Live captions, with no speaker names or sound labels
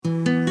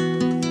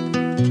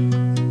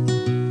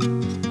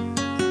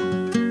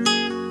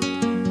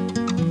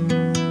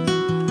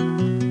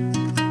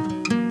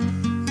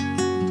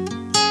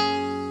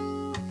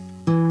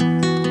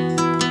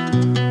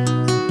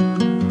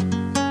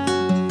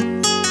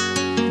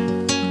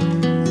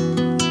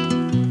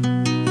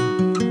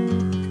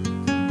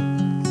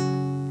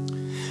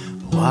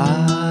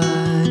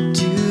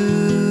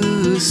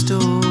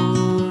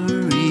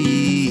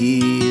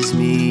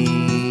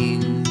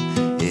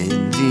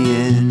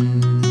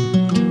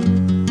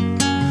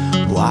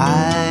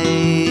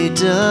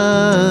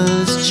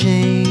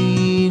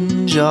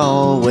change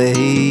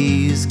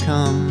always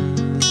come.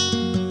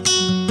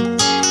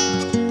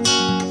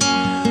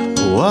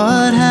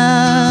 What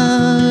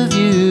have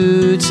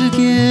you to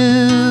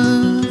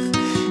give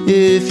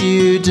if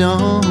you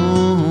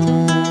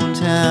don't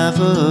have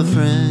a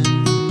friend?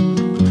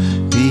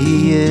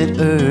 Be it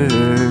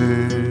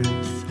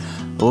earth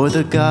or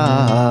the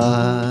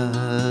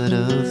God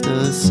of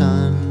the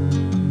sun.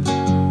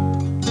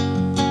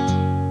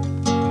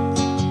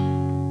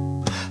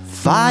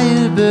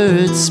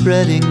 Firebird,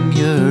 spreading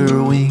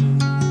your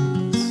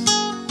wings,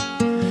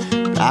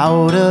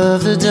 out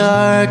of the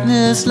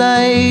darkness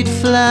light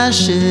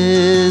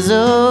flashes,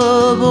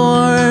 oh,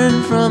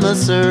 born from a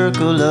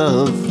circle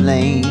of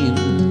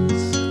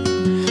flames,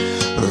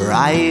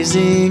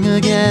 rising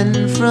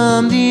again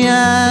from the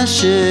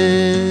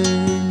ashes.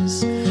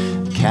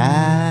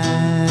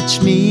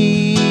 Catch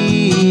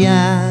me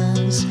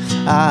as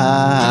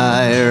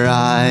I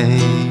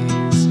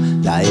rise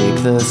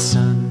like the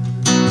sun,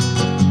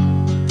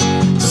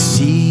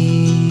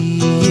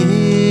 seeing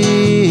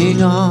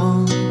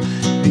all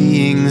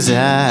beings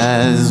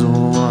as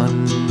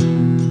one.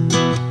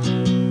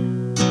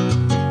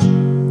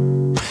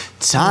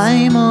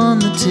 Time on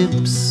the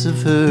tips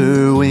of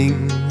her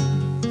wings,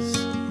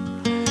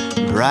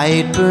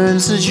 bright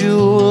burns the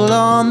jewel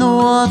on the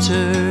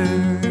water,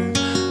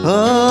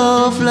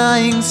 oh,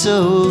 flying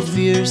so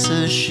fierce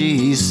as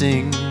she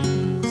sings.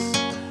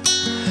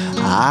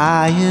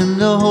 I am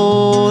the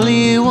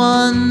Holy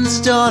One's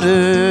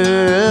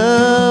daughter,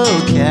 oh,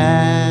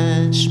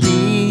 catch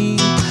me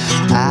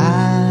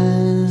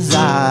as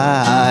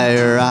I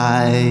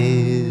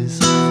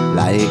rise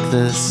like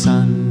the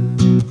sun,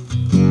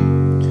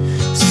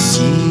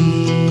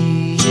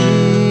 seeing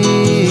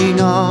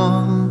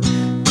all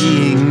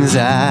beings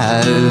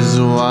as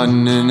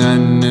one.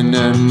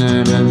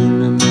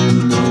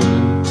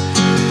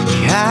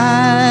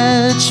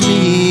 Catch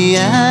me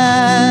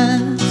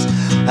as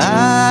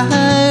I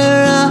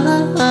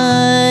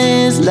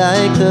rise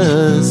like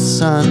the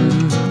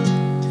sun,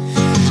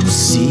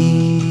 seeing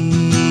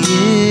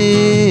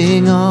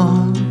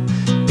all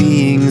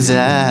beings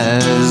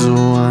as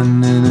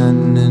one.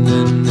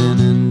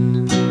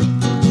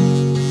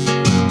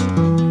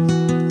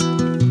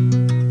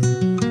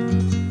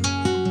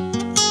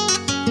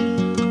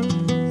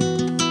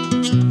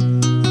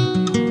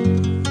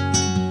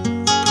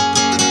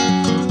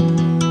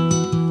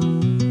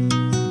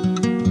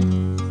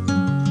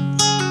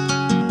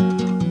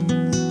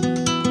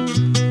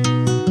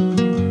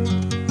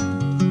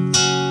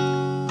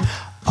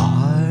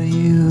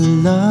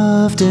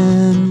 Loved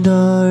and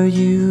are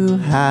you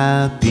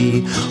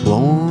happy?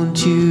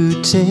 Won't you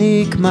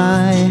take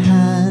my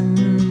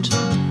hand?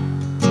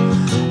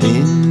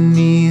 In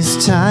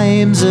these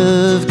times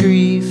of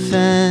grief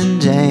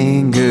and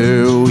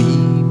anger, we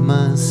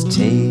must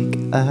take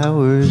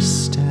our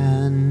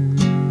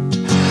stand.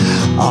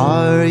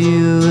 Are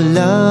you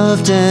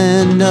loved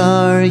and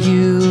are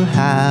you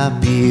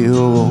happy?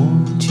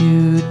 Won't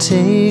you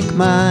take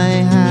my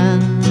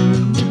hand?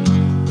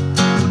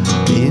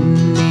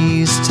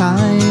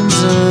 Times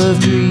of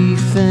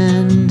grief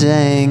and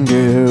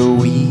anger,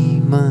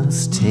 we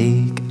must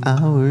take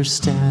our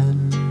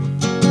stand.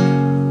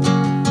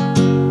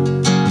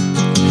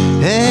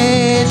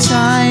 Hey,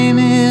 time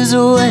is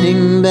a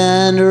wedding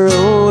band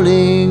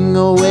rolling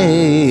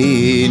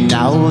away,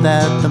 now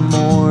that the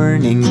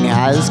morning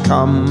has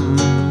come.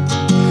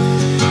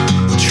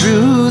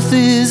 Truth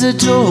is a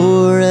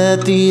door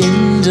at the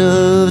end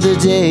of the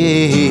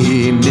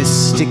day,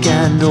 mystic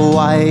and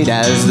white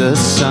as the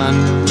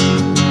sun.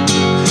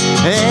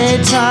 Hey,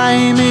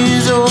 time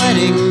is a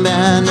wedding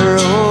band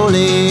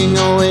rolling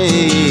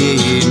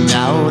away,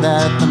 now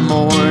that the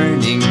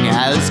morning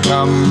has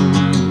come.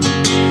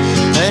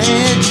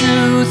 Hey,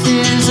 truth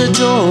is a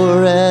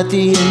door at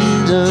the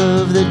end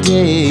of the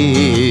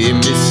day,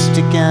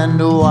 mystic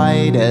and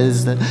white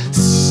as the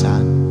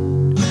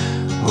sun.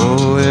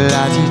 Oh,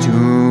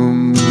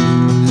 la-di-doom,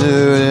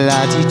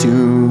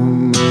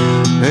 la-di-doom,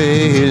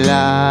 hey,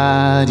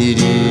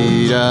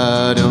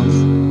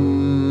 la-di-di-da-dum.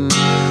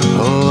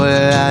 Oh,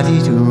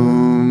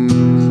 la-di-doom,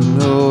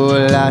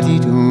 oh,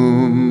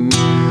 la-di-doom,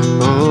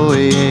 oh,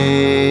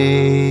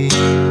 yeah.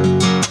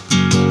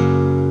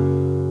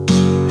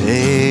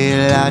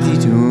 Hey,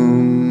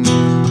 la-di-doom,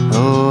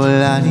 oh,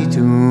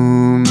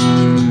 la-di-doom,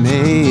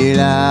 hey,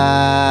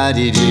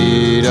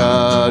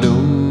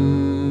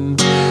 la-di-di-da-doom,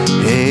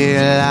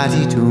 hey,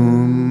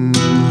 la-di-doom,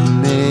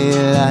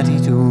 hey,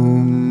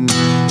 la-di-doom,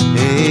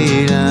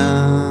 hey, la.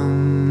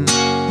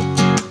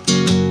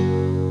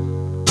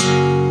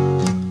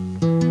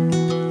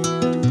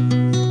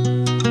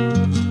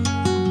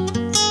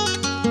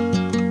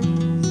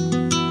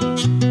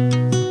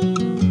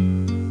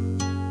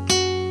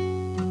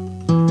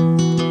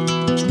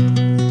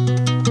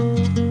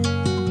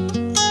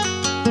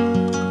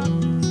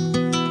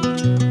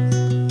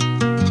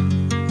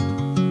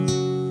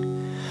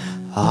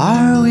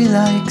 Are we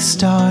like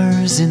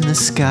stars in the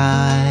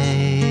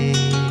sky,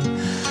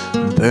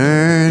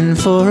 burn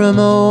for a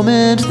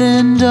moment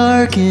then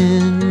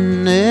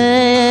darken,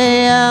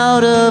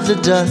 out of the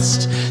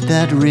dust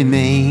that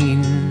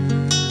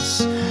remains.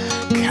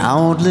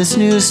 Countless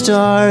new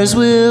stars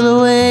will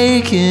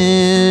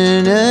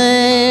awaken,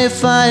 a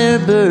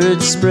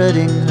firebird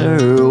spreading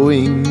her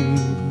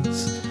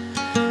wings.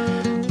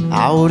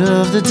 Out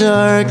of the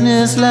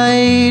darkness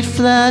light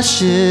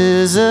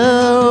flashes,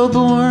 oh,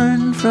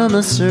 born from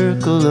a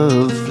circle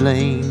of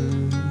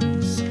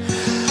flames.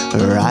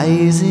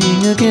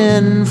 Rising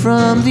again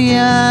from the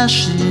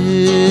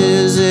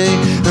ashes,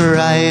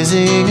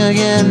 rising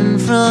again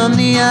from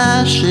the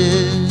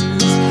ashes.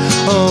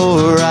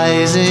 Oh,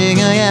 rising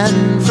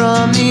again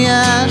from the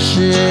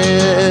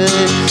ashes,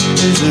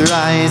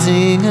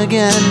 rising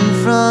again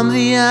from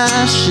the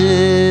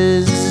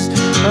ashes.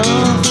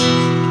 Oh,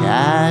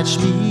 catch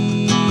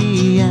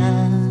me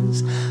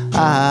as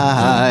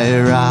I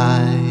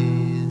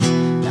rise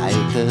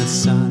like the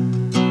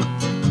sun,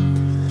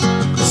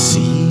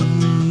 seeing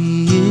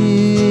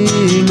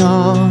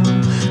all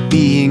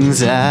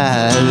beings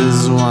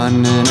as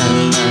one.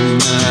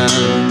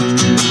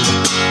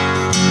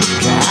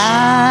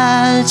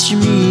 Catch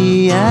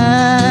me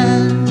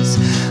as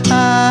I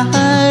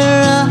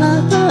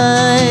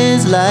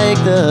rise like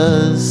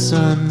the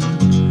sun,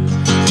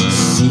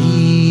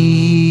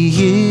 seeing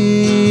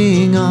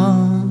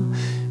all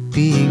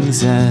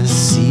beings as,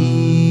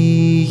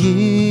 seeing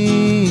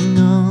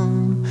all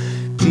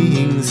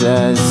beings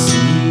as,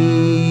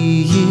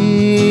 seeing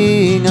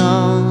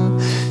all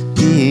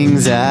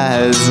beings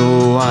as one.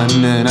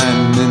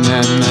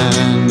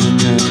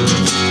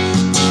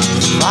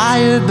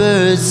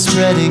 Firebird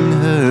spreading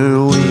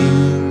her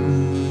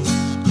wings,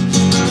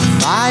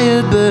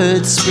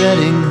 firebird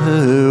spreading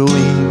her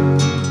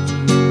wings,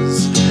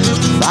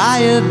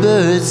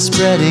 firebird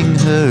spreading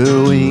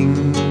her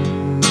wings,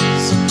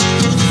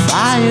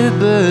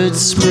 firebird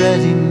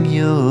spreading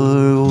your